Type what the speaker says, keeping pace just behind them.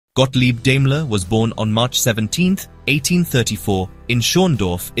Gottlieb Daimler was born on March 17, 1834, in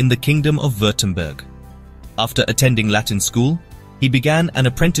Schorndorf in the Kingdom of Württemberg. After attending Latin school, he began an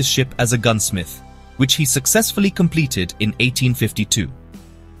apprenticeship as a gunsmith, which he successfully completed in 1852.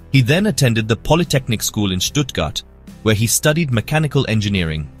 He then attended the Polytechnic School in Stuttgart, where he studied mechanical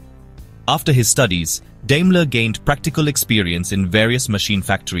engineering. After his studies, Daimler gained practical experience in various machine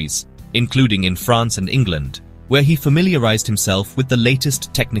factories, including in France and England, where he familiarized himself with the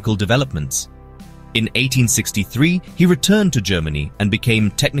latest technical developments. In 1863, he returned to Germany and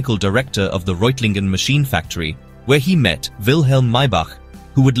became technical director of the Reutlingen machine factory, where he met Wilhelm Maybach,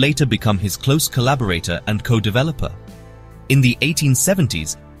 who would later become his close collaborator and co-developer. In the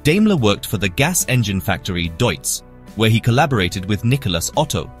 1870s, Daimler worked for the gas engine factory Deutz, where he collaborated with Nicholas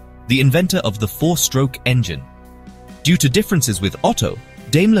Otto, the inventor of the four-stroke engine. Due to differences with Otto,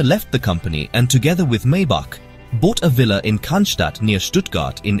 Daimler left the company and, together with Maybach, bought a villa in Cannstatt near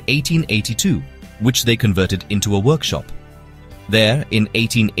Stuttgart in 1882, which they converted into a workshop. There, in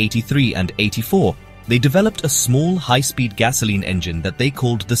 1883 and 84, they developed a small high-speed gasoline engine that they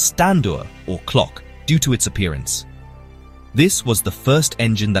called the Standuhr, or clock, due to its appearance. This was the first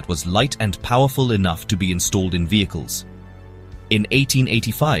engine that was light and powerful enough to be installed in vehicles. In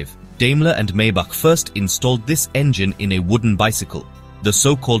 1885, Daimler and Maybach first installed this engine in a wooden bicycle, the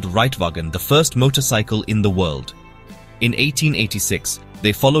so-called Reitwagen, the first motorcycle in the world. In 1886,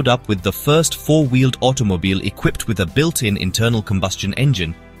 they followed up with the first four-wheeled automobile equipped with a built-in internal combustion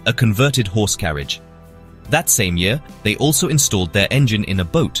engine, a converted horse carriage. That same year, they also installed their engine in a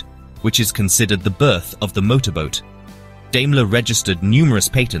boat, which is considered the birth of the motorboat. Daimler registered numerous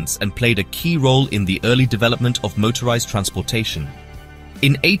patents and played a key role in the early development of motorized transportation.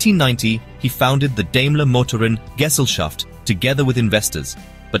 In 1890, he founded the Daimler Motoren Gesellschaft together with investors,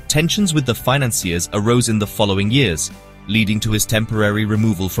 but tensions with the financiers arose in the following years, leading to his temporary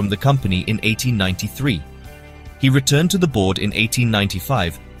removal from the company in 1893. He returned to the board in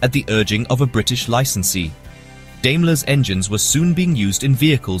 1895 at the urging of a British licensee. Daimler's engines were soon being used in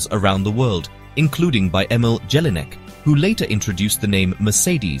vehicles around the world, including by Emil Jelinek, who later introduced the name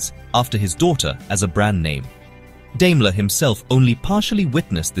Mercedes after his daughter as a brand name. Daimler himself only partially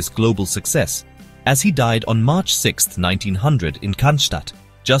witnessed this global success, as he died on March 6, 1900 in Cannstatt,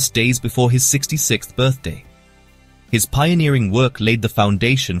 just days before his 66th birthday. His pioneering work laid the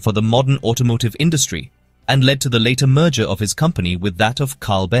foundation for the modern automotive industry and led to the later merger of his company with that of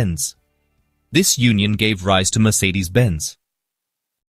Carl Benz. This union gave rise to Mercedes-Benz.